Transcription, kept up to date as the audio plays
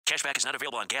Cashback is not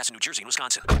available on gas in New Jersey and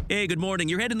Wisconsin. Hey, good morning.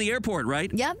 You're heading to the airport,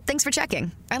 right? Yep, thanks for checking.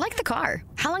 I like the car.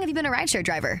 How long have you been a rideshare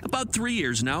driver? About 3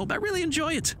 years now. I really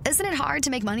enjoy it. Isn't it hard to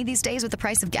make money these days with the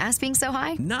price of gas being so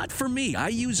high? Not for me. I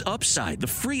use Upside, the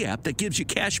free app that gives you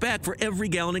cash back for every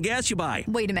gallon of gas you buy.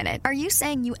 Wait a minute. Are you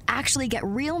saying you actually get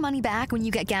real money back when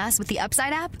you get gas with the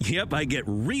Upside app? Yep, I get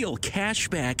real cash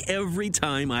back every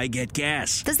time I get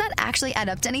gas. Does that actually add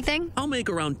up to anything? I'll make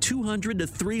around $200 to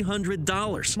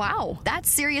 $300. Wow, that's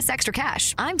serious extra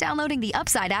cash. I'm downloading the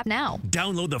Upside app now.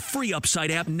 Download the free Upside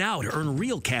app now to earn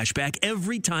real cash back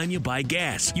every time you buy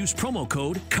gas. Use promo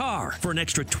code CAR for an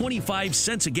extra 25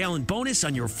 cents a gallon bonus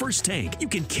on your first tank. You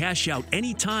can cash out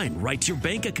anytime right to your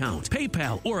bank account,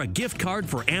 PayPal, or a gift card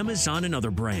for Amazon and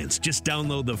other brands. Just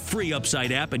download the free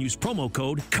Upside app and use promo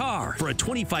code CAR for a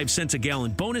 25 cents a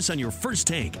gallon bonus on your first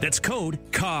tank. That's code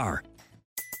CAR.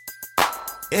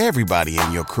 Everybody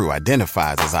in your crew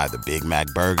identifies as either Big Mac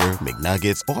Burger,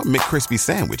 McNuggets, or McCrispy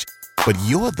Sandwich. But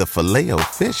you're the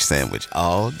Filet-O-Fish Sandwich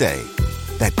all day.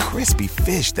 That crispy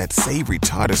fish, that savory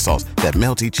tartar sauce, that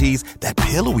melty cheese, that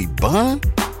pillowy bun.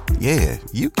 Yeah,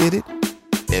 you get it.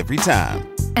 Every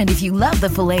time. And if you love the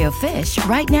Filet-O-Fish,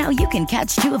 right now you can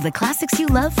catch two of the classics you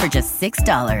love for just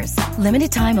 $6.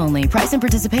 Limited time only. Price and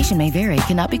participation may vary.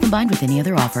 Cannot be combined with any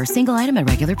other offer. Single item at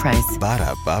regular price.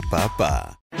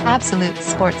 Ba-da-ba-ba-ba. Absolute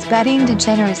sports betting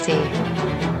degeneracy.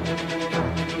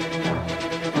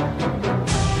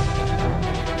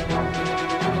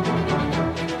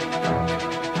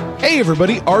 Hey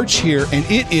everybody, Arch here, and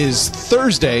it is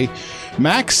Thursday.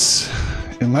 Max,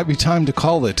 it might be time to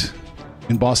call it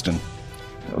in Boston.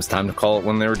 It was time to call it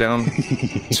when they were down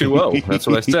 2-0. That's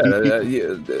what I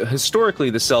said. Historically,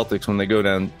 the Celtics, when they go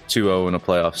down 2-0 in a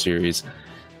playoff series,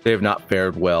 they have not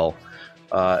fared well.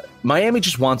 Miami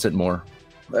just wants it more.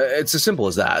 It's as simple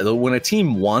as that. When a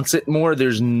team wants it more,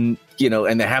 there's, and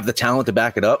they have the talent to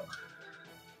back it up.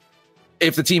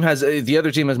 If the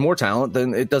other team has more talent,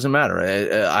 then it doesn't matter.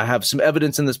 I have some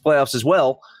evidence in this playoffs as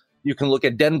well. You can look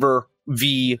at Denver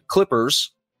v.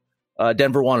 Clippers.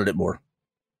 Denver wanted it more.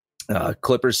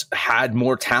 Clippers had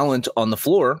more talent on the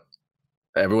floor.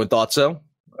 Everyone thought so.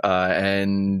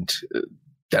 And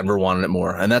Denver wanted it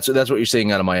more. And that's what you're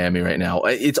seeing out of Miami right now.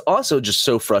 It's also just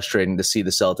so frustrating to see the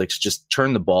Celtics just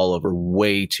turn the ball over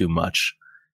way too much.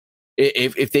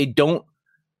 If they don't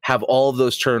have all of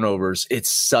those turnovers, it's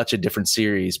such a different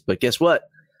series. But guess what?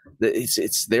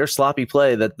 It's their sloppy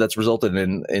play that's resulted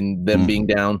in them being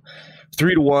down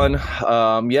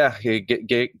 3-1.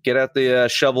 Get out the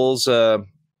shovels,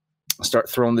 start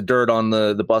throwing the dirt on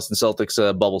the Boston Celtics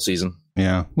bubble season.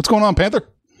 Yeah. What's going on, Panther?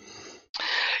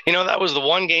 That was the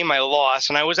one game I lost.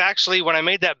 And I was actually, when I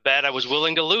made that bet, I was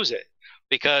willing to lose it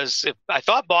because if I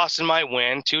thought Boston might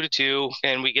win 2-2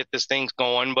 and we get this thing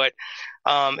going. But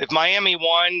if Miami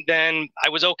won, then I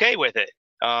was okay with it.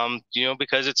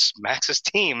 Because it's Max's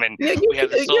team and we have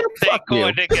this little thing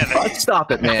going together.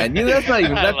 Stop it, man. That's not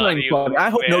even funny. I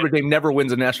hope Notre Dame never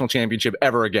wins a national championship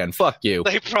ever again. Fuck you.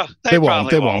 They won't.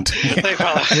 They won't.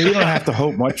 You don't have to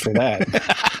hope much for that.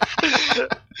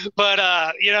 But,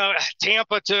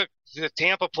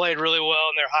 Tampa played really well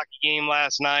in their hockey game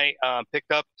last night.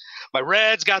 Picked up my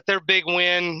Reds, got their big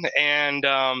win. And,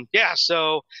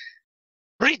 so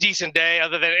pretty decent day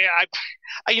other than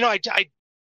I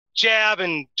jab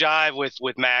and jive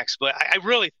with Max, but I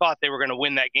really thought they were going to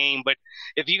win that game. But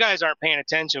if you guys aren't paying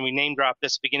attention, we name dropped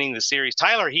this beginning of the series.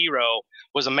 Tyler Hero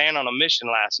was a man on a mission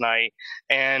last night,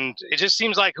 and it just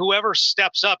seems like whoever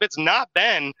steps up, it's not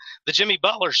been the Jimmy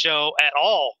Butler show at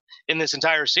all in this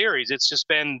entire series. It's just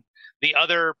been the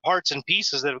other parts and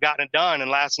pieces that have gotten it done. And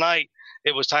last night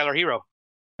it was Tyler Hero.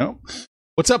 Oh.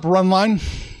 What's up, Run Line?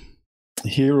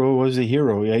 Hero was a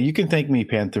hero. Yeah, you can thank me,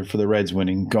 Panther, for the Reds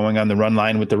winning. Going on the run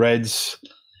line with the Reds.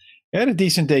 I had a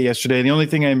decent day yesterday. The only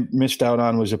thing I missed out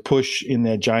on was a push in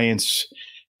that Giants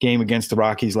game against the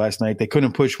Rockies last night. They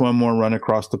couldn't push one more run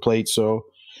across the plate, so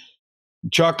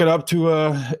chalk it up to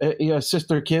a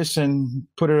sister kiss and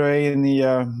put it away in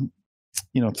the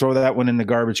throw that one in the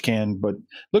garbage can. But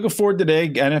looking forward today,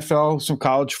 NFL, some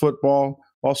college football,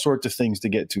 all sorts of things to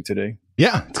get to today.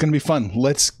 Yeah, it's going to be fun.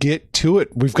 Let's get to it.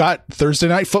 We've got Thursday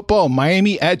night football,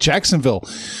 Miami at Jacksonville.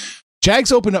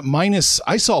 Jags opened up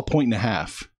I saw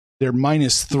 1.5. They're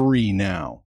 -3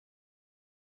 now.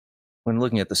 When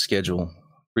looking at the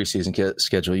preseason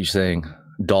schedule, you're saying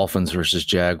Dolphins versus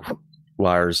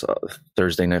Jaguars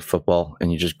Thursday night football,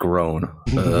 and you just groan.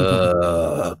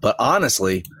 But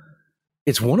honestly,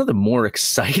 it's one of the more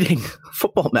exciting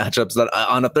football matchups that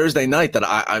on a Thursday night that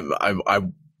I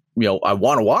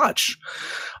want to watch.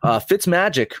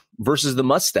 Fitzmagic versus the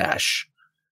Mustache.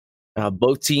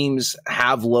 Both teams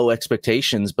have low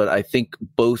expectations, but I think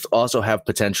both also have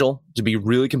potential to be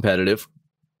really competitive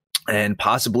and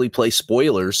possibly play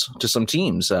spoilers to some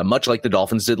teams, much like the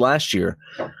Dolphins did last year.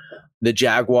 The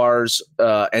Jaguars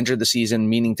entered the season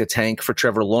meaning to tank for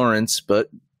Trevor Lawrence, but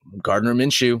Gardner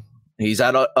Minshew, he's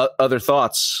had other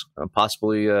thoughts,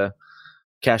 possibly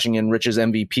cashing in Rich's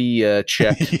MVP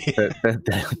check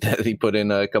that he put in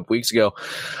a couple weeks ago.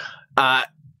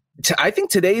 I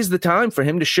think today is the time for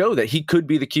him to show that he could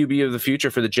be the QB of the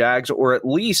future for the Jags, or at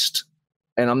least,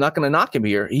 and I'm not going to knock him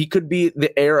here, he could be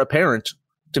the heir apparent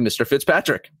to Mr.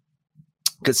 Fitzpatrick.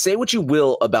 Because say what you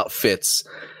will about Fitz,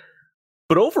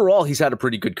 but overall, he's had a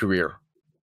pretty good career.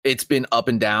 It's been up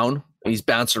and down. He's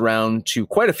bounced around to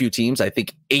quite a few teams, I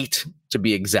think 8 to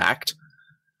be exact.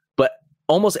 But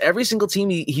almost every single team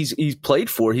he's played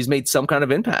for, he's made some kind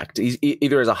of impact. He's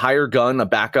either as a hire gun, a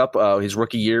backup. His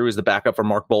rookie year was the backup for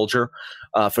Mark Bulger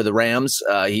for the Rams.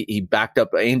 He backed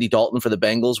up Andy Dalton for the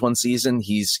Bengals one season.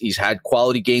 He's had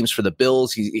quality games for the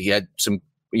Bills. He had some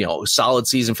solid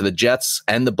season for the Jets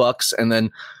and the Bucks, and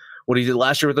then what he did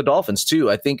last year with the Dolphins too.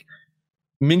 I think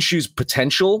Minshew's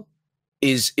potential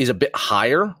is a bit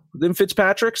higher than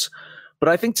Fitzpatrick's, but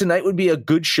I think tonight would be a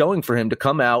good showing for him to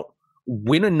come out,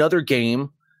 win another game,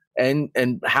 and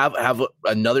have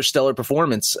another stellar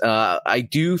performance. I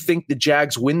do think the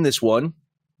Jags win this one.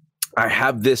 I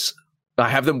have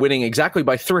them winning exactly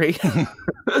by 3.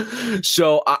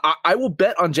 So I will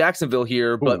bet on Jacksonville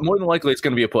here, but more than likely it's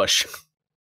going to be a push.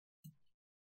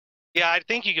 Yeah, I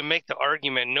think you can make the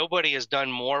argument nobody has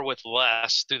done more with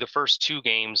less through the first 2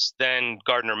 games than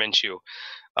Gardner Minshew.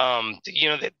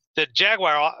 The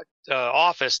Jaguar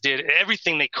office did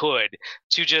everything they could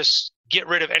to just get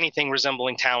rid of anything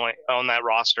resembling talent on that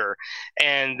roster.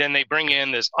 And then they bring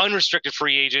in this unrestricted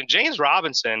free agent. James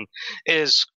Robinson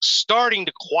is starting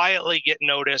to quietly get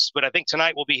noticed, but I think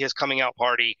tonight will be his coming out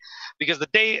party because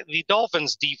the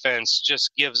Dolphins defense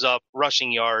just gives up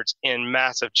rushing yards in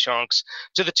massive chunks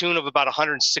to the tune of about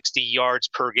 160 yards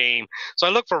per game. So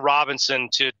I look for Robinson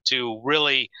to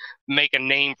really make a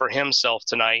name for himself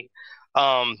tonight.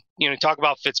 Talk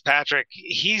about Fitzpatrick.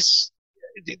 He's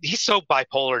so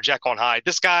bipolar, Jekyll and Hyde.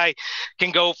 This guy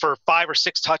can go for 5 or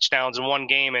 6 touchdowns in one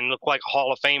game and look like a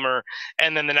Hall of Famer,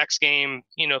 and then the next game,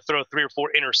 throw 3 or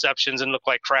 4 interceptions and look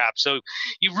like crap. So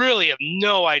you really have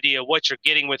no idea what you're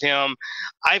getting with him.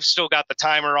 I've still got the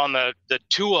timer on the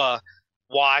Tua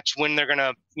watch when they're going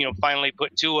to, finally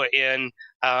put Tua in.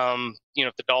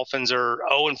 If the Dolphins are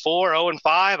 0-4, 0-5,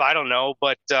 I don't know.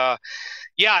 But,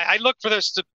 I look for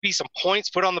this to be some points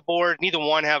put on the board. Neither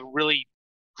one have really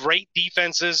great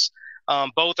defenses.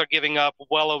 Both are giving up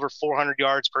well over 400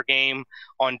 yards per game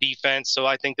on defense. So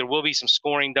I think there will be some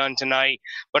scoring done tonight.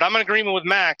 But I'm in agreement with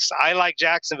Max. I like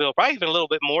Jacksonville, probably even a little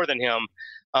bit more than him.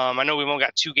 I know we've only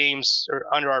got 2 games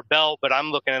under our belt, but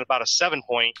I'm looking at about a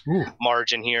 7-point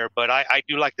margin here. But I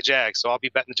do like the Jags, so I'll be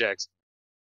betting the Jags.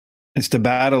 It's the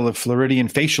battle of Floridian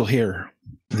facial hair,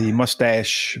 the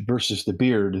mustache versus the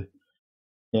beard.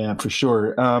 Yeah, for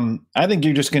sure. I think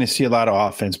you're just going to see a lot of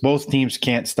offense. Both teams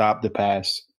can't stop the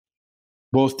pass.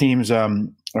 Both teams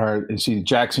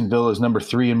Jacksonville is number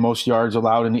 3 in most yards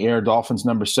allowed in the air. Dolphins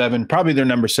number 7. Probably they're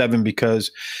number 7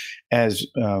 because, as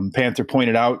Panther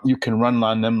pointed out, you can run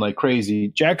on them like crazy.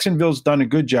 Jacksonville's done a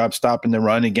good job stopping the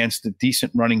run against the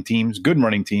decent running teams, good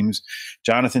running teams.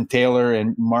 Jonathan Taylor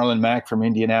and Marlon Mack from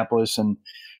Indianapolis. And,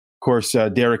 of course,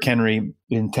 Derrick Henry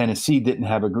in Tennessee didn't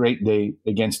have a great day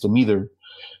against them either.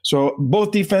 So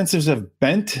both defenses have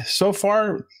bent so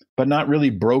far, but not really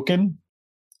broken.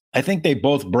 I think they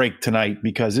both break tonight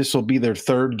because this will be their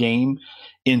 3rd game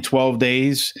in 12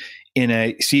 days in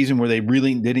a season where they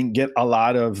really didn't get a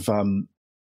lot of,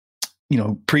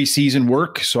 preseason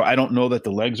work. So I don't know that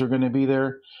the legs are going to be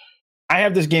there. I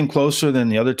have this game closer than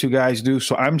the other 2 guys do.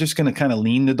 So I'm just going to kind of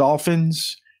lean the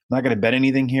Dolphins. I'm not going to bet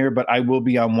anything here, but I will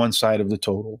be on one side of the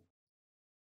total.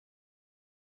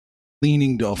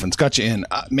 Leaning Dolphins. Got you in.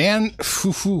 Man,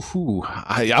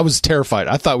 I was terrified.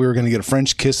 I thought we were going to get a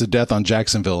French kiss of death on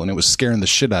Jacksonville, and it was scaring the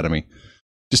shit out of me.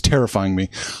 Just terrifying me.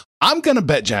 I'm going to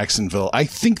bet Jacksonville. I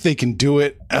think they can do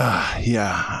it.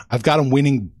 I've got them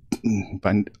winning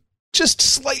by just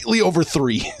slightly over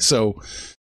 3, so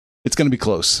it's going to be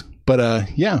close. But,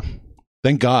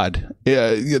 thank God.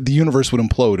 The universe would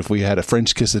implode if we had a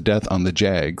French kiss of death on the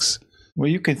Jags.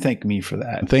 Well, you can thank me for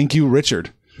that. Thank you,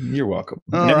 Richard. You're welcome.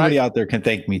 Everybody out there can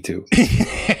thank me too.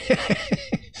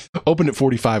 Opened at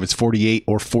 45. It's 48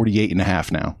 or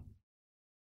 48.5 now.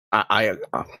 I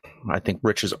think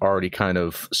Rich has already kind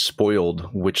of spoiled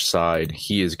which side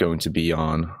he is going to be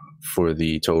on for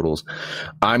the totals.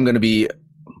 I'm going to be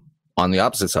on the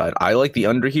opposite side. I like the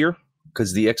under here.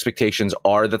 because the expectations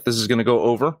are that this is going to go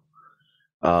over.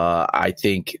 I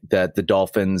think that the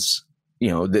Dolphins,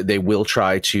 they will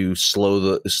try to slow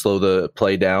the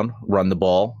play down, run the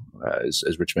ball. As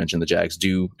Rich mentioned, the Jags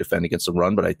do defend against the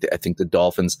run, but I think the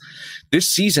Dolphins this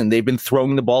season, they've been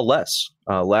throwing the ball less.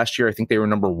 Last year, I think they were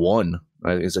number one.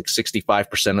 It's like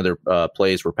 65% of their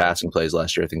plays were passing plays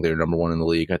last year. I think they were number one in the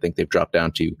league. I think they've dropped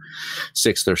down to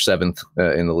 6th or 7th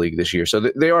in the league this year. So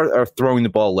they are throwing the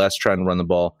ball less, trying to run the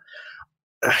ball.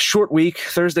 Short week,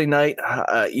 Thursday night.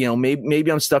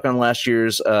 Maybe I'm stuck on last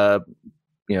year's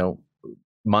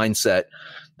mindset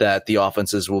that the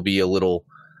offenses will be a little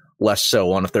less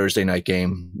so on a Thursday night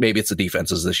game. Maybe it's the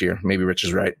defenses this year. Maybe Rich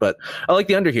is right, but I like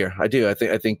the under here. I do. I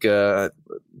think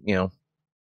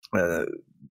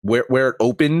where it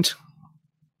opened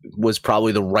was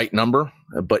probably the right number,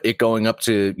 but it going up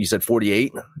to, you said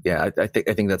 48. Yeah, I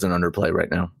think that's an underplay right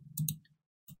now.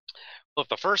 Well, if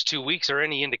the first 2 weeks are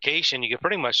any indication, you can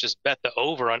pretty much just bet the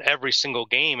over on every single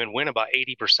game and win about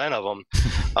 80% of them.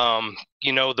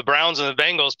 The Browns and the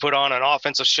Bengals put on an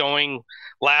offensive showing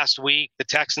last week. The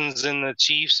Texans and the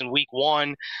Chiefs in week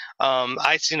 1.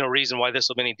 I see no reason why this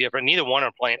will be any different. Neither one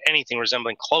are playing anything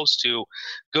resembling close to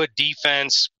good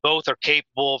defense. Both are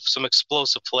capable of some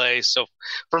explosive plays. So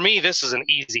for me, this is an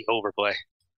easy overplay.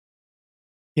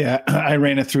 Yeah, I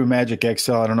ran it through Magic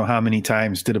Excel. I don't know how many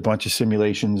times, did a bunch of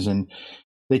simulations, and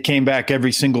they came back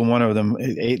every single one of them,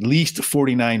 at least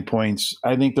 49 points.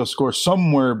 I think they'll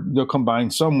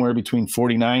combine somewhere between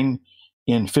 49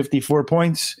 and 54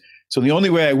 points. So the only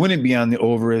way I wouldn't be on the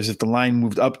over is if the line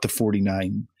moved up to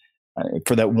 49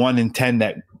 for that 1 in 10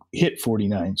 that hit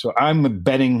 49. So I'm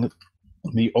betting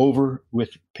the over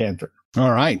with Panther.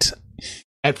 All right.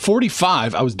 At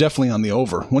 45, I was definitely on the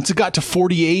over. Once it got to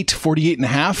 48 and a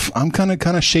half, I'm kind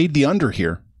of shade the under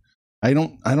here. I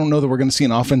don't know that we're going to see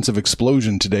an offensive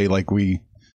explosion today like we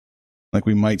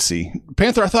might see.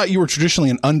 Panther, I thought you were traditionally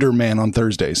an under man on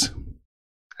Thursdays.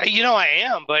 I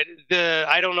am, but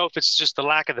I don't know if it's just the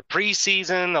lack of the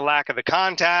preseason, the lack of the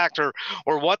contact, or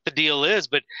what the deal is.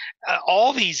 But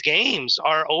all these games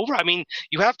are over. I mean,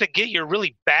 you have to get your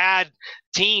really bad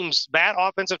teams, bad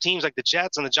offensive teams like the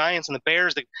Jets and the Giants and the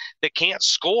Bears that can't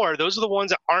score. Those are the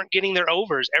ones that aren't getting their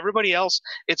overs. Everybody else,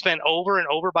 it's been over and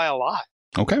over by a lot.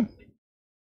 Okay.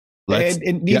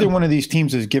 And neither one of these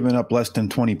teams has given up less than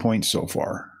 20 points so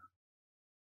far.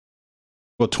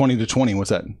 Well, 20-20,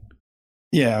 what's that?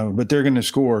 Yeah, but they're going to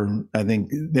score. I think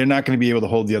they're not going to be able to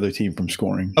hold the other team from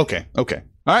scoring. Okay. All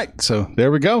right, so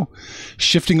there we go.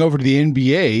 Shifting over to the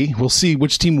NBA, we'll see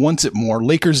which team wants it more.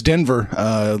 Lakers, Denver.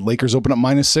 Lakers open up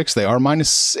 -6. They are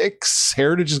 -6.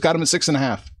 Heritage has got them at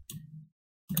 6.5.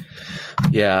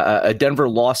 Yeah, a Denver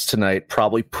loss tonight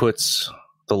probably puts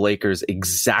the Lakers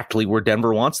exactly where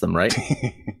Denver wants them, right?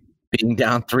 Being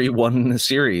down 3-1 in the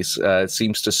series. It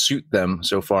seems to suit them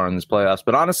so far in this playoffs.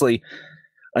 But honestly,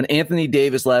 an Anthony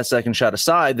Davis last-second shot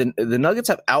aside, the Nuggets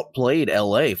have outplayed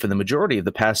LA for the majority of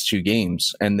the past 2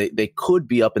 games, and they could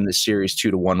be up in this series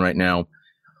 2-1 right now.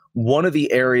 One of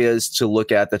the areas to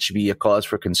look at that should be a cause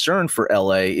for concern for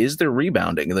LA is their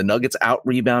rebounding. The Nuggets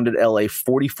out-rebounded LA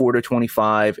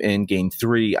 44-25 in Game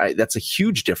 3. That's a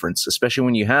huge difference, especially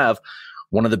when you have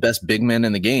one of the best big men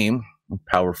in the game,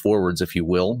 power forwards, if you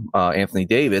will, Anthony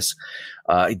Davis.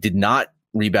 Did not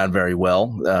rebound very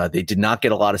well. They did not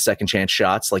get a lot of second chance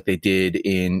shots like they did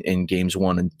in games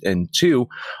 1 and 2.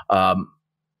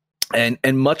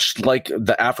 And much like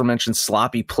the aforementioned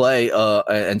sloppy play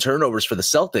and turnovers for the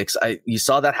Celtics, you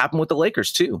saw that happen with the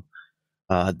Lakers too.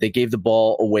 They gave the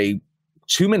ball away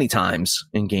too many times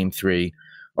in Game 3.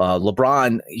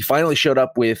 LeBron, he finally showed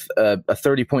up with a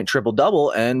 30-point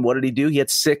triple-double, and what did he do? He had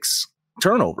 6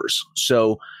 turnovers.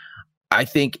 So I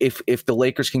think if the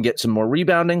Lakers can get some more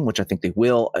rebounding, which I think they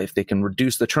will, if they can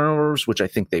reduce the turnovers, which I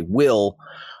think they will,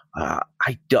 I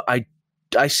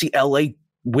see LA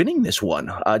winning this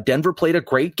one. Denver played a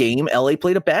great game. LA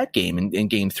played a bad game in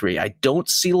Game 3. I don't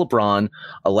see LeBron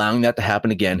allowing that to happen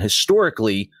again.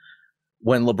 Historically,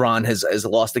 when LeBron has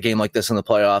lost a game like this in the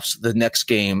playoffs, the next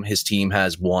game his team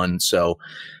has won. So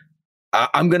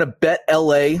I'm going to bet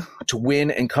LA to win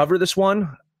and cover this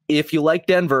one. If you like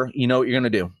Denver, you know what you're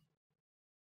going to do.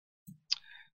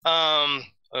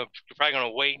 You're probably going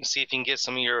to wait and see if you can get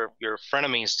some of your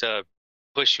frenemies to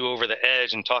push you over the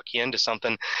edge and talk you into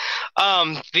something.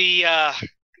 LeBron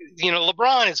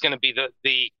is going to be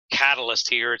the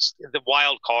catalyst here. It's the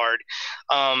wild card.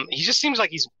 He just seems like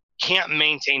he can't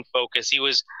maintain focus. He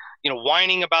was,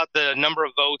 whining about the number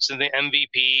of votes in the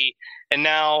MVP. And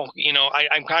now,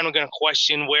 I'm kind of going to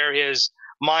question where his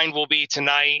mind will be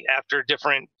tonight after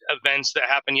different events that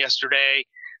happened yesterday.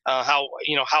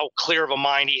 how clear of a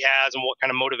mind he has and what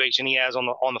kind of motivation he has on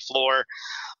the floor.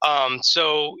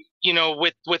 So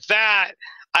with that,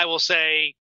 I will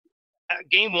say,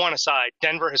 game one aside,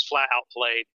 Denver has flat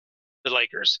outplayed the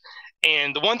Lakers.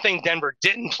 And the one thing Denver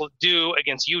didn't do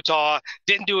against Utah,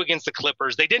 didn't do against the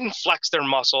Clippers, they didn't flex their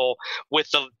muscle with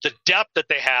the depth that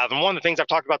they have. And one of the things I've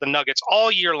talked about the Nuggets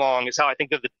all year long is how I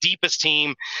think they're the deepest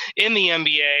team in the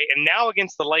NBA. And now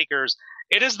against the Lakers,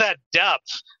 it is that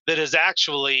depth that is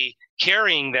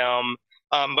carrying them.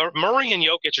 Murray and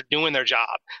Jokic are doing their job.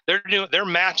 They're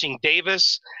matching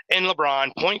Davis and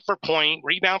LeBron point for point,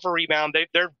 rebound for rebound.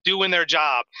 They're doing their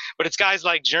job. But it's guys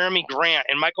like Jeremy Grant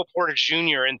and Michael Porter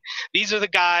Jr. And these are the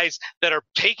guys that are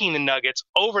taking the Nuggets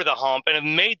over the hump and have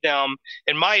made them,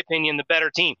 in my opinion, the better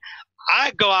team.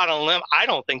 I go out on a limb. I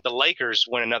don't think the Lakers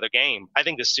win another game. I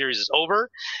think this series is over,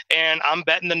 and I'm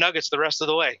betting the Nuggets the rest of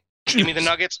the way. Give me the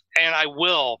Nuggets, and I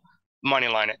will money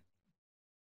line it.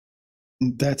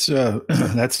 That's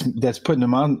putting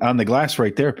them on the glass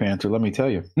right there, Panther. Let me tell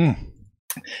you.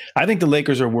 I think the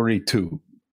Lakers are worried too,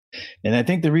 and I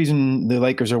think the reason the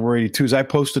Lakers are worried too is I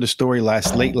posted a story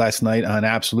late last night on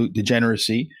Absolute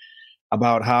Degeneracy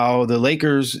about how the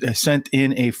Lakers sent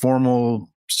in a formal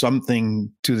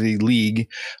something to the league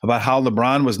about how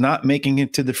LeBron was not making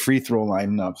it to the free throw line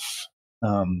enough.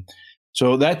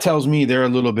 So that tells me they're a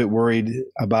little bit worried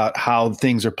about how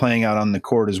things are playing out on the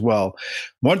court as well.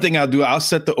 One thing I'll do, I'll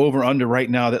set the over-under right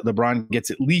now that LeBron gets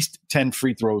at least 10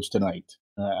 free throws tonight.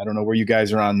 I don't know where you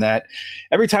guys are on that.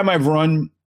 Every time I've run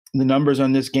the numbers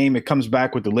on this game, it comes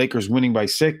back with the Lakers winning by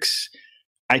 6.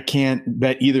 I can't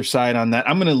bet either side on that.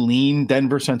 I'm going to lean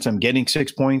Denver since I'm getting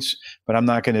 6 points, but I'm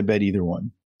not going to bet either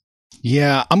one.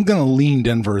 Yeah, I'm going to lean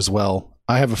Denver as well.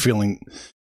 I have a feeling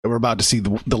we're about to see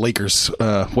the Lakers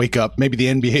wake up, maybe the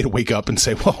NBA to wake up and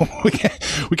say, "Whoa, we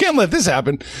can't let this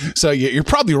happen." So you're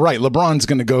probably right. LeBron's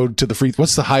going to go to the free.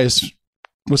 What's the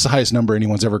highest number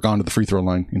anyone's ever gone to the free throw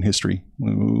line in history?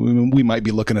 We might be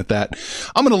looking at that.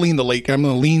 I'm going to lean I'm going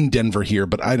to lean Denver here,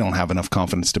 but I don't have enough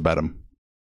confidence to bet them.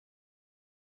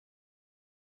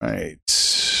 All right,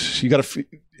 you got to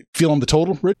feel on the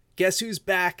total, Rich? Guess who's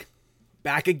back?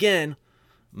 Back again.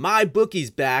 My bookie's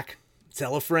back.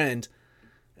 Tell a friend.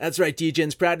 That's right,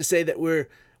 DJ's proud to say that we're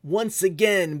once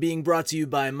again being brought to you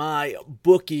by My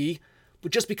Bookie.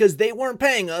 But just because they weren't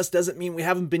paying us doesn't mean we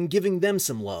haven't been giving them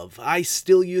some love. I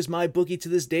still use My Bookie to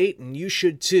this date, and you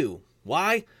should too.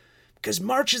 Why? Because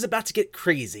March is about to get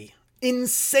crazy.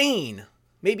 Insane.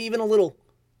 Maybe even a little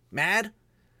mad.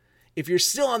 If you're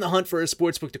still on the hunt for a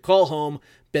sportsbook to call home,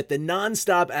 bet the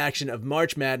non-stop action of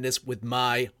March Madness with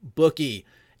My Bookie.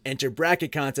 Enter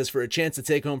bracket contests for a chance to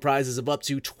take home prizes of up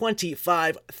to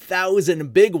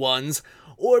 25,000 big ones,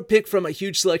 or pick from a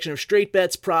huge selection of straight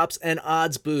bets, props, and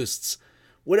odds boosts.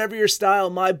 Whatever your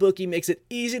style, MyBookie makes it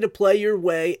easy to play your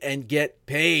way and get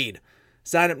paid.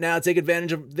 Sign up now, take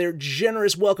advantage of their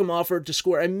generous welcome offer to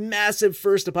score a massive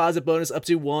first deposit bonus up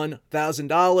to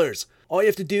 $1,000. All you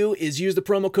have to do is use the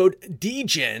promo code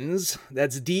DEGENS,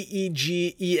 that's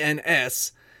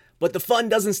DEGENS, but the fun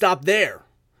doesn't stop there.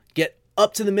 Get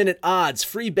up-to-the-minute odds,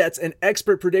 free bets, and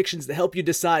expert predictions to help you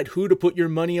decide who to put your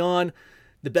money on.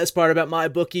 The best part about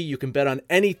MyBookie, you can bet on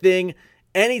anything,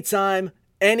 anytime,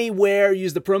 anywhere.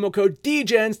 Use the promo code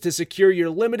DEGENS to secure your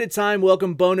limited-time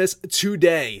welcome bonus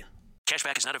today.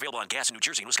 Cashback is not available on gas in New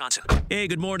Jersey and Wisconsin. Hey,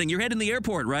 good morning. You're heading to the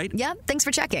airport, right? Yep, thanks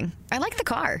for checking. I like the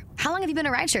car. How long have you been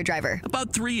a rideshare driver?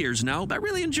 About 3 years now. I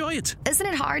really enjoy it. Isn't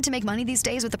it hard to make money these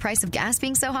days with the price of gas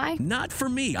being so high? Not for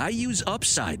me. I use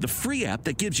Upside, the free app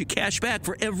that gives you cash back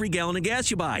for every gallon of gas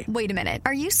you buy. Wait a minute.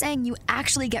 Are you saying you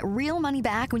actually get real money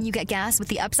back when you get gas with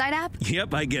the Upside app?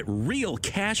 Yep, I get real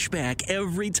cash back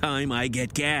every time I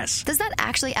get gas. Does that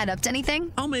actually add up to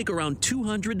anything? I'll make around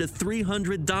 $200 to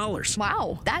 $300.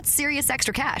 Wow, that's serious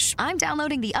extra cash. I'm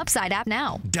downloading the Upside app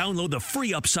now. Download the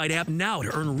free Upside app now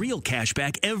to earn real cash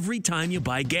back every time you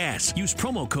buy gas. Use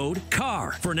promo code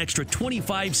CAR for an extra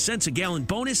 25 cents a gallon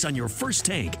bonus on your first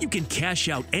tank. You can cash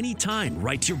out anytime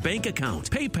right to your bank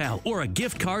account, PayPal, or a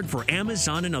gift card for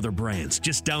Amazon and other brands.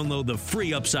 Just download the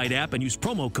free Upside app and use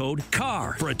promo code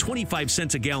CAR for a 25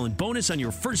 cents a gallon bonus on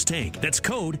your first tank. That's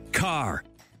code CAR.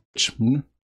 On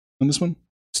this one,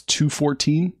 it's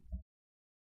 214.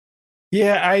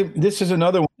 Yeah, this is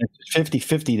another one that's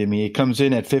 50-50 to me. It comes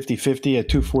in at 50-50 at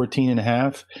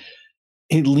 214.5.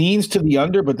 It leans to the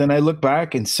under, but then I look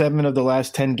back and 7 of the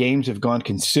last 10 games have gone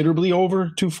considerably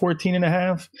over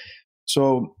 214.5.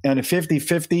 So on a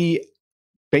 50-50,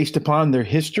 based upon their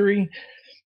history,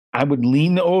 I would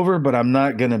lean the over, but I'm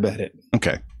not going to bet it.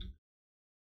 Okay.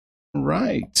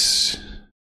 Right.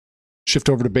 shift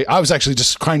over to I was actually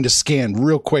just trying to scan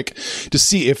real quick to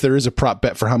see if there is a prop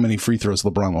bet for how many free throws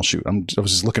LeBron will shoot. I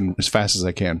was just looking as fast as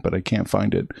I can, but I can't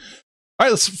find it. All right,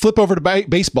 let's flip over to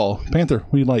baseball. Panther,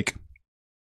 what do you like?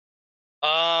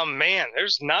 Man,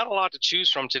 there's not a lot to choose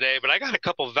from today, but I got a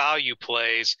couple value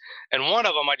plays, and one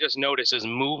of them I just noticed is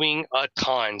moving a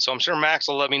ton. So I'm sure Max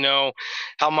will let me know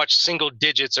how much single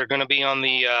digits are going to be on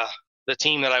the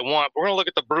team that I want. We're going to look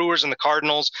at the Brewers and the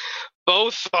Cardinals.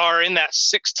 Both are in that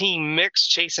 16 mix,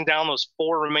 chasing down those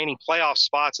 4 remaining playoff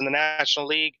spots in the National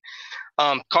League.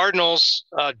 Cardinals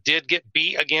did get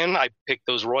beat again. I picked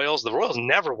those Royals. The Royals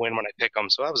never win when I pick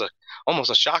them, so that was almost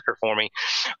a shocker for me.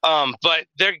 But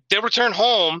they return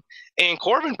home, and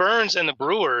Corbin Burnes and the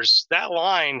Brewers, that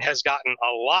line has gotten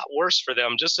a lot worse for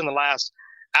them just in the last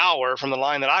hour from the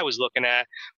line that I was looking at.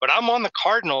 But I'm on the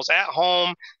Cardinals at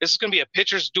home. This is going to be a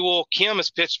pitcher's duel. Kim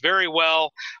has pitched very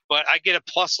well, but I get a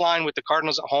plus line with the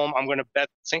Cardinals at home. I'm going to bet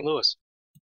St. Louis.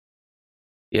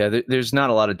 Yeah, there's not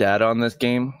a lot of data on this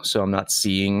game, so I'm not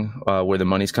seeing where the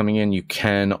money's coming in. You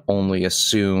can only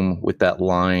assume with that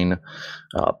line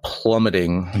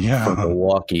plummeting from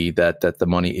Milwaukee that the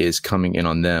money is coming in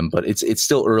on them. But it's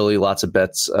still early. Lots of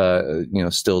bets,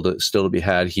 still to be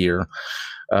had here.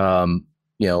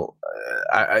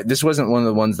 This wasn't one of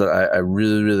the ones that I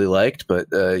really, really liked, but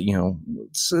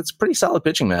it's a pretty solid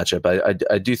pitching matchup.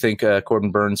 I do think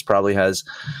Corbin Burnes probably has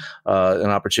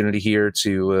an opportunity here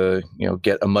to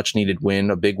get a much needed win,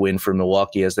 a big win for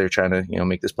Milwaukee as they're trying to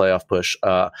make this playoff push.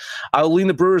 I'll lean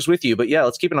the Brewers with you, but yeah,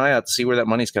 let's keep an eye out to see where that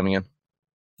money's coming in.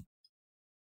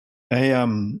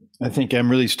 I think I'm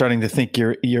really starting to think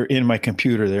you're in my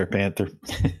computer there, Panther.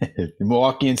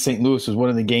 Milwaukee and St. Louis was one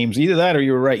of the games. Either that or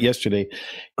you were right yesterday.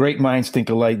 Great minds think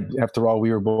alike. After all,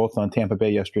 we were both on Tampa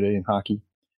Bay yesterday in hockey.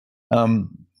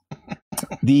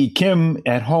 The Kim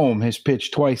at home has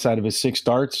pitched twice out of his 6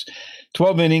 starts,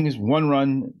 12 innings, 1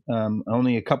 run,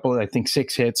 only a couple, I think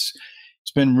 6 hits.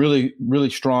 It's been really,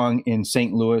 really strong in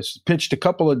St. Louis. Pitched a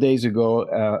couple of days ago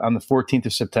on the 14th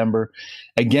of September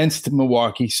against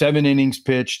Milwaukee. 7 innings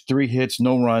pitched, 3 hits,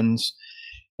 no runs.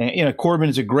 And Corbin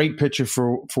is a great pitcher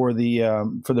for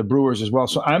the Brewers as well.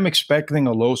 So I'm expecting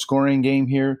a low-scoring game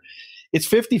here. It's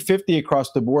 50-50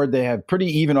 across the board. They have pretty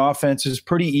even offenses,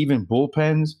 pretty even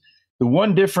bullpens. The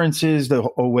one difference is the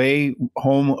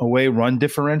home away run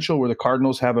differential, where the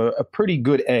Cardinals have a pretty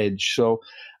good edge. So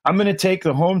I'm going to take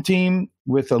the home team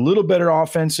with a little better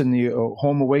offense in the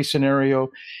home away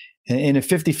scenario in a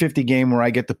 50-50 game where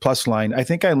I get the plus line. I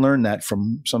think I learned that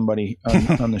from somebody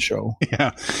on the show.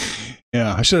 Yeah.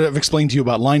 I should have explained to you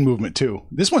about line movement too.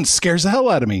 This one scares the hell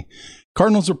out of me.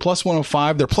 Cardinals are plus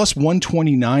 105. They're plus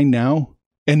 129 now,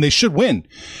 and they should win.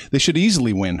 They should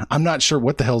easily win. I'm not sure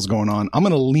what the hell's going on. I'm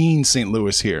going to lean St.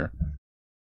 Louis here.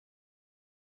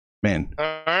 Man. All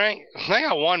right. I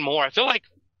got one more. I feel like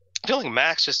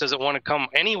Max just doesn't want to come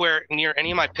anywhere near any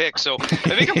of my picks, so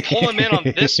maybe I can pull him in on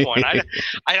this one.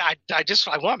 I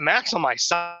want Max on my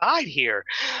side here.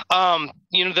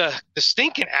 The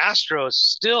stinking Astros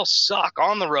still suck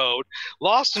on the road.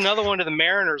 Lost another one to the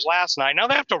Mariners last night. Now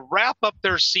they have to wrap up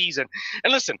their season.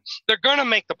 And listen, they're going to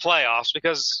make the playoffs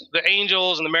because the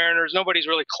Angels and the Mariners, nobody's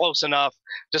really close enough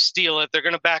to steal it. They're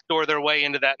going to backdoor their way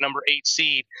into that number 8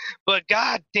 seed. But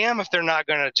god damn if they're not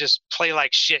going to just play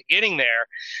like shit getting there.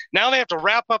 Now they have to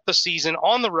wrap up the season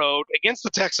on the road against the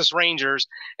Texas Rangers,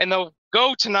 and they'll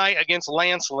go tonight against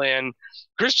Lance Lynn.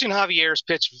 Christian Javier's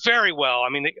pitched very well. I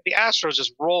mean, the Astros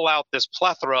just roll out this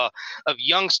plethora of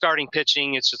young starting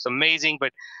pitching. It's just amazing,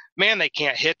 but man, they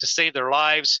can't hit to save their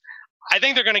lives. I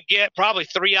think they're going to get probably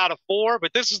 3 out of 4,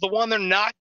 but this is the one they're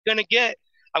not going to get.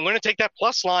 I'm going to take that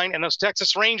plus line and those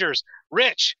Texas Rangers.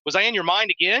 Rich, was I in your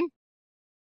mind again?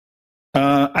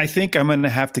 I think I'm going to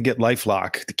have to get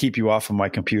LifeLock to keep you off of my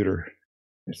computer,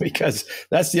 because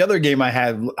that's the other game I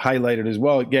had highlighted as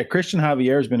well. Yeah, Christian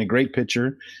Javier has been a great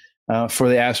pitcher for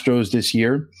the Astros this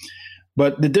year.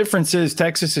 But the difference is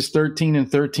Texas is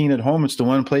 13-13 at home. It's the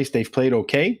one place they've played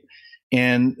okay.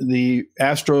 And the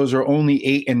Astros are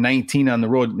only 8-19 on the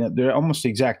road. They're almost the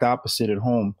exact opposite at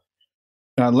home.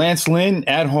 Lance Lynn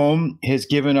at home has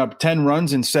given up 10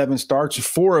 runs in 7 starts.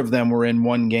 4 of them were in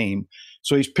one game.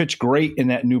 So he's pitched great in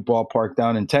that new ballpark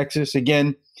down in Texas.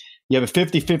 Again, you have a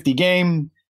 50-50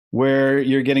 game where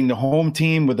you're getting the home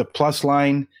team with a plus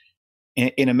line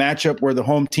in a matchup where the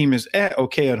home team is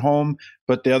okay at home,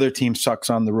 but the other team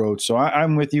sucks on the road. So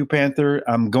I'm with you, Panther.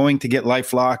 I'm going to get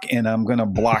LifeLock, and I'm going to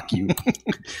block you.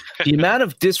 The amount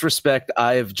of disrespect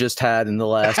I have just had in the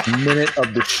last minute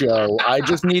of the show, I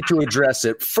just need to address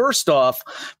it. First off,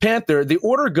 Panther, the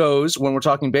order goes, when we're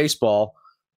talking baseball,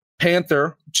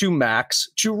 Panther to Max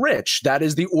to Rich. That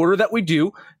is the order that we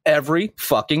do every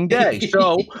fucking day.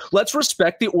 So let's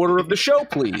respect the order of the show,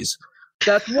 please.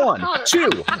 That's 1.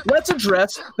 2, let's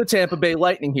address the Tampa Bay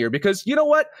Lightning here, because you know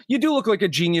what? You do look like a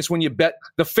genius when you bet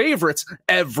the favorites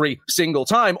every single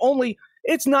time, only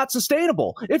it's not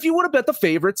sustainable. If you would have bet the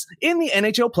favorites in the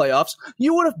NHL playoffs,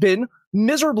 you would have been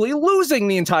miserably losing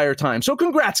the entire time. So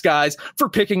congrats, guys, for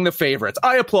picking the favorites.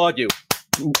 I applaud you.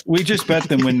 We just bet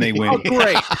them when they win. Oh,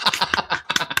 great.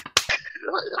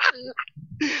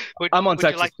 I'm on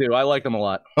Texas too. I like them a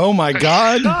lot. Oh my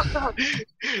God!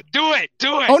 Do it.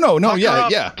 Oh no,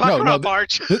 yeah. No.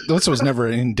 March. This was never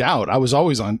in doubt.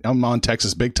 I'm on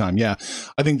Texas big time. Yeah,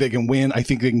 I think they can win. I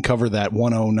think they can cover that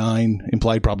 109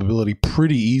 implied probability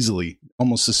pretty easily,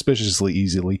 almost suspiciously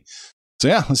easily. So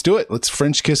yeah, let's do it. Let's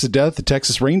French kiss of death the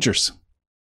Texas Rangers.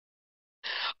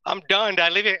 I'm done.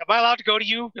 Am I allowed to go to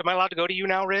you? Am I allowed to go to you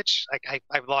now, Rich?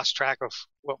 I've lost track of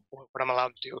what I'm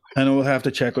allowed to do. I know we'll have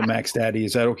to check with Max Daddy.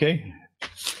 Is that okay?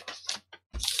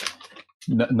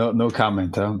 No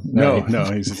comment. Huh? No.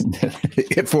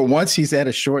 For once, he's at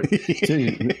a short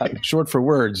for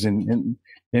words, and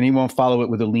he won't follow it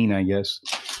with a lean, I guess.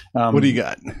 What do you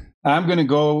got? I'm going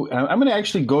to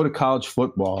actually go to college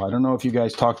football. I don't know if you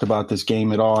guys talked about this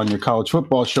game at all on your college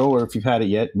football show or if you've had it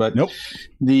yet, but nope.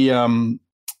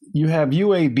 You have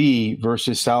UAB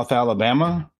versus South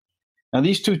Alabama. Now,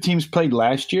 these two teams played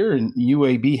last year, and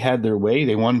UAB had their way.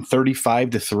 They won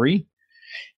 35-3,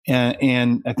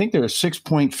 and I think they're a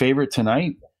 6-point favorite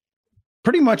tonight.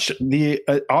 Pretty much the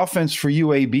offense for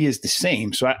UAB is the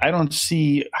same, so I don't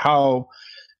see how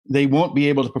they won't be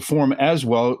able to perform as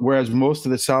well, whereas most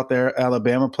of the South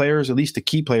Alabama players, at least the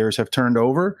key players, have turned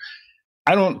over.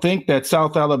 I don't think that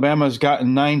South Alabama has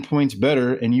gotten 9 points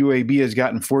better and UAB has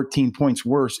gotten 14 points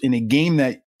worse in a game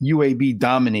that UAB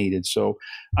dominated. So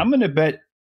I'm going to bet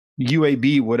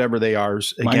UAB, whatever they are,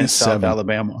 against South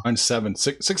Alabama. -7,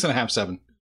 6.5, 7.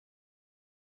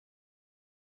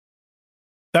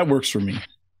 That works for me. All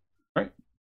right.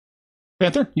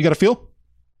 Panther, you got a feel?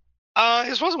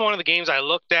 This wasn't one of the games I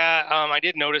looked at. I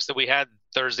did notice that we had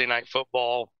Thursday night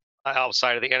football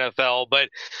outside of the NFL, but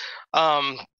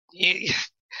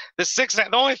the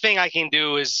only thing I can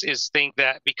do is think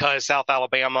that because South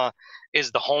Alabama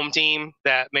is the home team,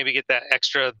 that maybe get that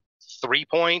extra 3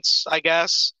 points, I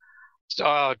guess,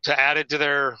 to add it to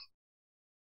their,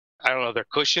 I don't know, their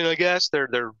cushion, I guess, their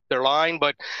line.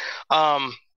 But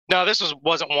no, this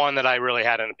wasn't one that I really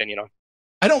had an opinion on.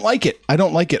 I don't like it.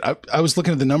 I was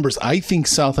looking at the numbers. I think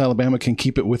South Alabama can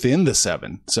keep it within the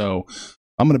 7. So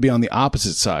I'm going to be on the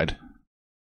opposite side.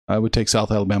 I would take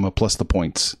South Alabama plus the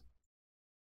points.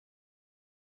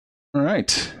 All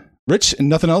right. Rich,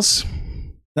 nothing else?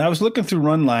 I was looking through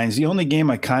run lines. The only game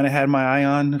I kind of had my eye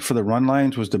on for the run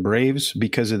lines was the Braves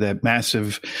because of that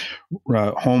massive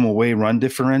home away run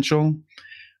differential.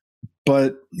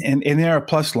 But and there are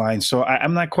plus lines, so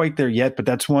I'm not quite there yet. But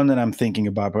that's one that I'm thinking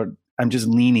about. But I'm just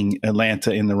leaning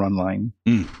Atlanta in the run line.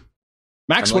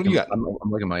 Max, what do you got? I'm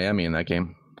liking Miami in that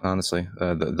game. Honestly,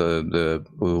 the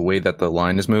way that the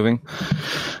line is moving,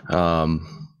 and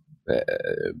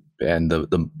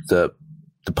the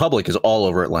public is all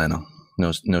over Atlanta.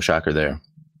 No shocker there.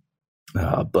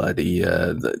 But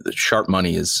the sharp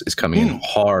money is coming in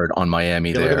hard on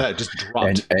Miami there. Look at that, just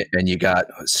dropped. And you got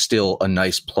still a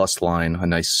nice plus line, a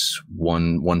nice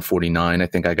 149. I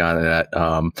think I got it at.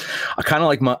 I kind of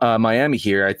like Miami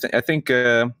here. I think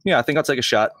I'll take a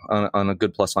shot on a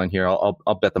good plus line here.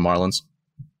 I'll bet the Marlins.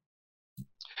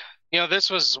 You know, this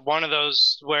was one of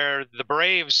those where the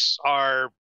Braves are,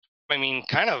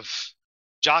 kind of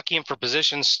jockeying for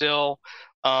position still.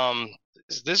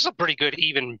 This is a pretty good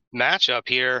even matchup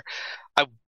here.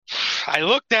 I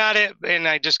looked at it and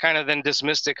I just kind of then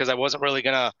dismissed it because I wasn't really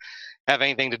going to have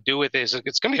anything to do with this.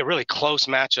 It's going to be a really close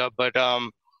matchup, but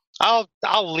I'll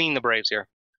lean the Braves here.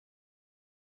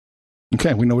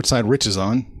 Okay, we know which side Rich is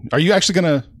on. Are you actually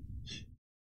going to?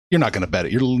 You're not going to bet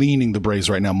it. You're leaning the Braves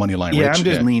right now, money line. Yeah, Rich. I'm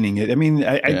just leaning it.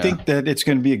 I think that it's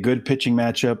going to be a good pitching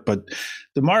matchup, but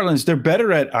the Marlins, they're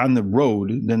better on the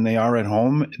road than they are at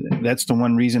home. That's the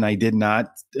one reason I did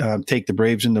not take the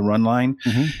Braves in the run line.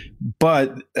 Mm-hmm.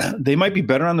 But they might be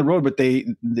better on the road, but they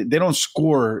don't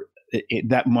score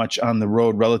that much on the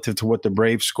road relative to what the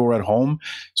Braves score at home.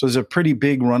 So there's a pretty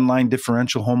big run line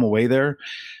differential home away there.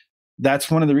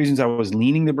 That's one of the reasons I was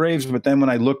leaning the Braves. But then when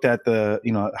I looked at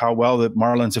how well the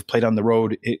Marlins have played on the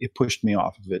road, it pushed me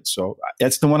off of it. So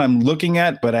that's the one I'm looking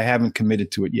at, but I haven't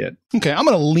committed to it yet. Okay, I'm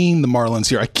going to lean the Marlins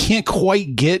here. I can't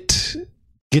quite get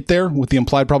there with the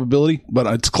implied probability, but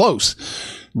it's close,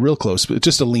 real close. But it's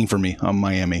just a lean for me on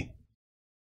Miami.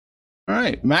 All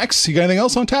right, Max, you got anything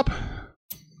else on tap?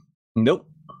 Nope.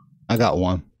 I got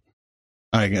one.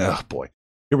 Oh boy.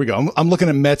 Here we go. I'm looking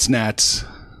at Mets Nats.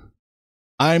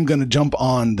 I'm going to jump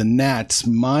on the Nats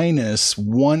minus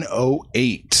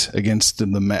 108 against the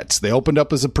Mets. They opened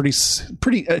up as a pretty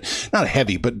not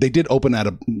heavy, but they did open at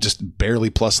a just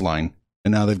barely plus line.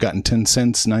 And now they've gotten 10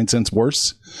 cents, 9 cents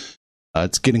worse.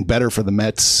 It's getting better for the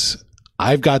Mets.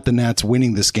 I've got the Nats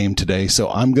winning this game today, so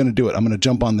I'm going to do it. I'm going to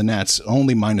jump on the Nats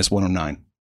only minus 109.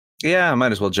 Yeah, I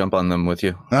might as well jump on them with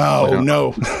you. Oh,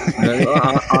 no.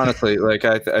 Honestly, like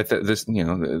I this,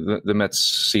 the Mets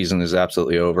season is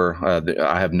absolutely over.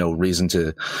 I have no reason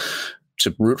to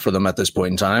root for them at this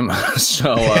point in time.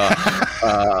 So,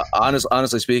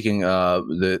 honestly speaking,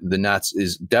 the Nats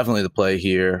is definitely the play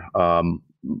here.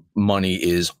 Money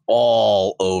is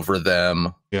all over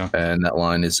them. Yeah. And that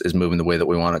line is moving the way that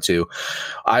we want it to.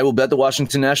 I will bet the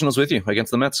Washington Nationals with you against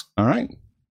the Mets. All right.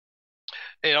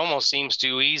 It almost seems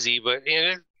too easy, but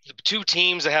the two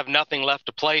teams that have nothing left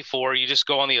to play for, you just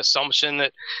go on the assumption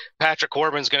that Patrick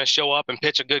Corbin's going to show up and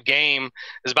pitch a good game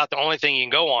is about the only thing you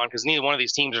can go on, because neither one of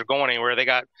these teams are going anywhere. They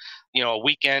got, a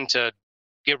weekend to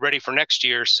get ready for next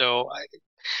year. So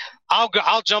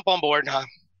I'll jump on board.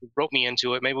 Wrote me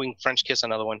into it. Maybe we can French kiss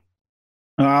another one.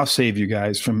 I'll save you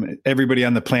guys from everybody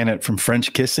on the planet from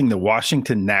French kissing the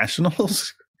Washington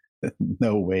Nationals.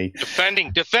 No way.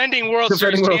 Defending World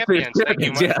Series champions. Thank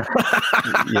you,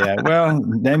 yeah, well,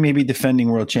 they may be defending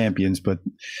world champions, but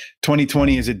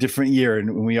 2020 is a different year,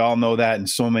 and we all know that in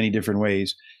so many different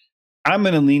ways. I'm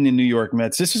going to lean the New York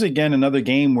Mets. This is, again, another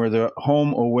game where the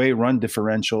home-away run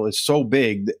differential is so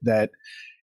big that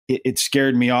it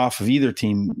scared me off of either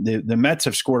team. The Mets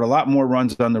have scored a lot more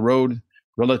runs on the road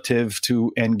relative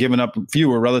to, and given up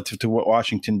fewer relative to what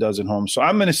Washington does at home. So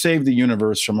I'm going to save the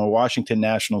universe from a Washington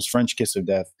Nationals French kiss of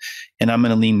death, and I'm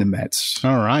going to lean the Mets.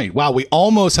 All right. Wow, we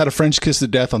almost had a French kiss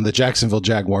of death on the Jacksonville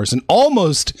Jaguars and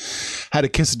almost had a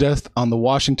kiss of death on the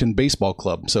Washington Baseball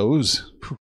Club. So it was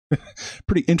a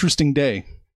pretty interesting day.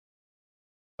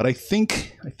 But I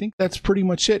think that's pretty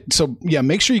much it. So, yeah,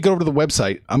 make sure you go over to the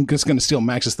website. I'm just going to steal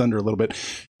Max's thunder a little bit.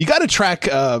 You got to track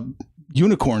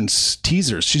Unicorn's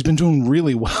teasers. She's been doing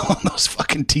really well on those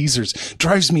fucking teasers.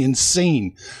 Drives me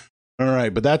insane. All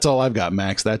right, but that's all I've got,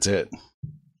 Max. That's it.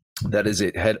 That is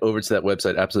it. Head over to that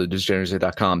website,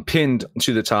 absolutedegeneracy.com. Pinned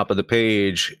to the top of the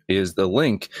page is the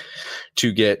link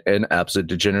to get an Absolute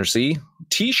Degeneracy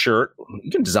t-shirt.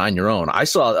 You can design your own. I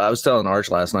was telling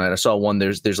Arch last night, I saw one,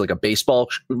 there's like a baseball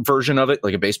version of it,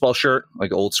 like a baseball shirt,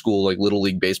 like old school, like little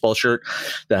league baseball shirt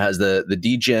that has the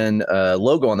DGen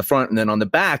logo on the front. And then on the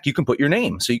back, you can put your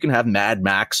name. So you can have Mad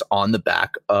Max on the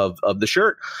back of the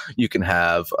shirt. You can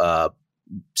have,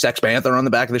 Sex Panther on the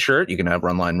back of the shirt. You can have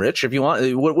Runline Rich if you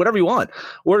want, whatever you want,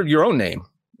 or your own name.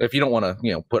 If you don't want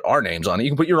to, put our names on it, you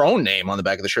can put your own name on the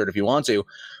back of the shirt if you want to.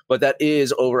 But that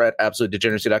is over at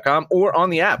absolutedegeneracy.com or on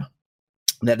the app.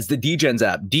 That is the DGens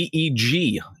app,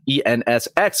 DEGENS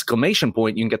exclamation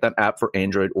point. You can get that app for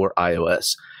Android or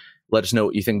iOS. Let us know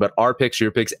what you think about our picks,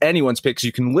 your picks, anyone's picks.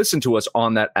 You can listen to us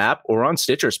on that app or on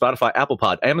Stitcher, Spotify, Apple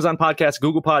Pod, Amazon Podcasts,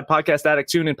 Google Pod, Podcast Addict,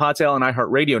 TuneIn, Podtail, and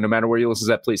iHeartRadio. No matter where you listen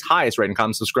to that, please highest rating,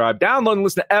 comment, subscribe, download, and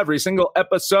listen to every single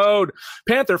episode.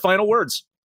 Panther, final words.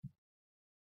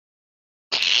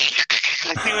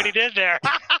 I see what he did there.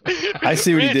 I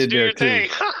see what he did there, too.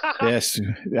 Yes.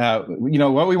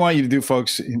 What we want you to do,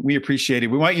 folks, we appreciate it.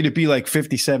 We want you to be like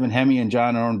 57 Hemi and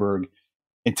John Ornberg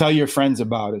and tell your friends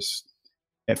about us.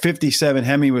 At 57,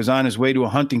 Hemi was on his way to a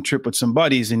hunting trip with some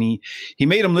buddies, and he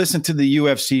made him listen to the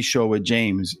UFC show with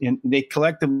James. And they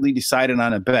collectively decided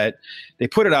on a bet. They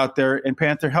put it out there, and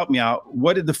Panther, help me out.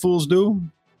 What did the fools do?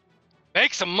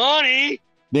 Make some money.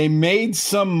 They made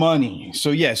some money.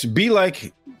 So, yes, be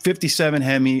like 57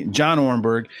 Hemi, John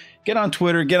Ornberg. Get on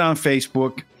Twitter, get on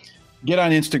Facebook, get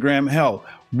on Instagram. Hell,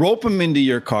 rope them into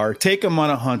your car, take them on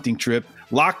a hunting trip,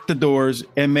 lock the doors,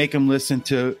 and make them listen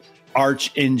to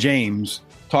Arch and James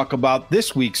talk about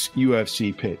this week's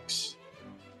UFC picks.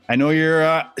 I know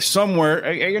you're somewhere.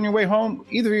 Are you on your way home?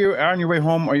 Either you're on your way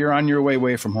home or you're on your way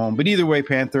away from home. But either way,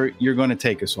 Panther, you're going to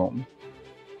take us home.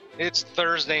 It's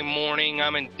Thursday morning.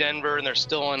 I'm in Denver, and they're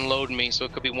still unloading me, so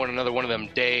it could be another one of them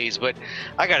days. But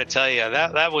I got to tell you,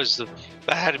 that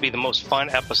had to be the most fun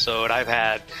episode I've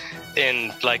had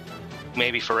in like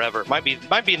maybe forever. Might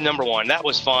be number one. That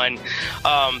was fun.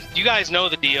 You guys know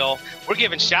the deal. We're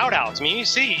giving shout outs. I mean,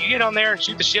 you get on there and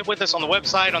shoot the shit with us on the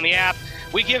website, on the app.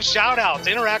 We give shout outs.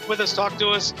 Interact with us, talk to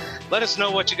us, let us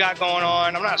know what you got going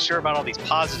on. I'm not sure about all these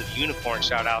positive unicorn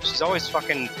shout outs. She's always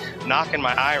fucking knocking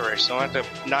my Irish, so I have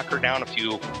to knock her down a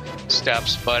few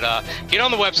steps. But get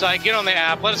on the website, get on the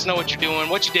app, let us know what you're doing,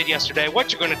 what you did yesterday,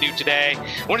 what you're going to do today.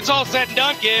 When it's all said and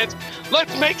done, kids,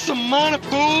 let's make some money,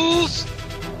 fools!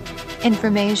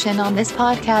 Information on this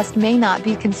podcast may not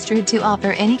be construed to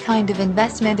offer any kind of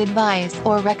investment advice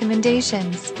or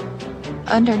recommendations.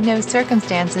 Under no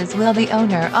circumstances will the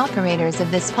owner-operators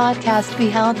of this podcast be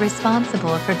held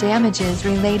responsible for damages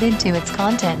related to its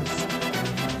contents.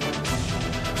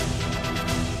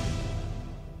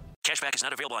 Cashback is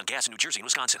not available on gas in New Jersey and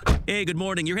Wisconsin. Hey, good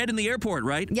morning. You're heading to the airport,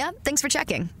 right? Yep, thanks for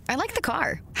checking. I like the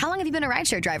car. How long have you been a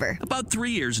rideshare driver? About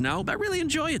 3 years now. I really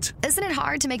enjoy it. Isn't it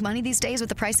hard to make money these days with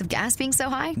the price of gas being so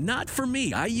high? Not for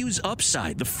me. I use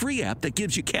Upside, the free app that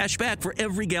gives you cash back for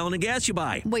every gallon of gas you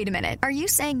buy. Wait a minute. Are you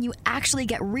saying you actually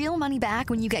get real money back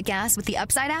when you get gas with the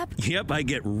Upside app? Yep, I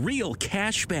get real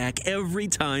cash back every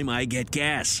time I get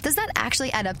gas. Does that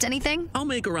actually add up to anything? I'll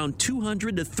make around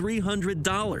 $200 to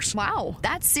 $300. Wow,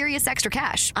 that's serious extra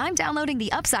cash. I'm downloading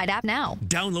the Upside app now.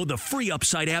 Download the free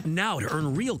Upside app now to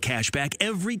earn real cash back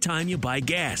every time you buy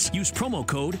gas. Use promo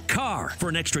code CAR for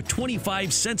an extra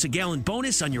 25 cents a gallon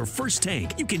bonus on your first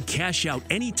tank. You can cash out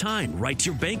anytime right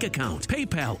to your bank account,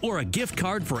 PayPal, or a gift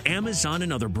card for Amazon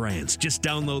and other brands. Just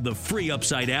download the free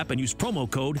Upside app and use promo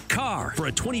code CAR for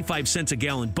a 25 cents a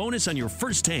gallon bonus on your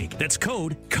first tank. That's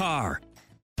code CAR.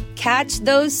 Catch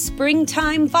those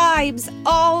springtime vibes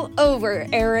all over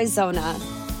Arizona.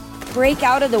 Break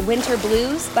out of the winter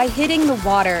blues by hitting the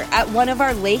water at one of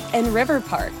our lake and river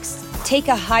parks. Take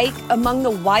a hike among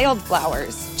the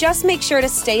wildflowers. Just make sure to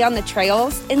stay on the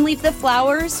trails and leave the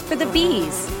flowers for the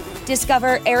bees.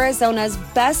 Discover Arizona's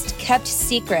best kept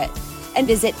secret and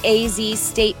visit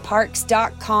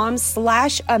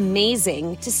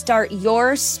azstateparks.com/amazing to start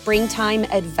your springtime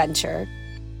adventure.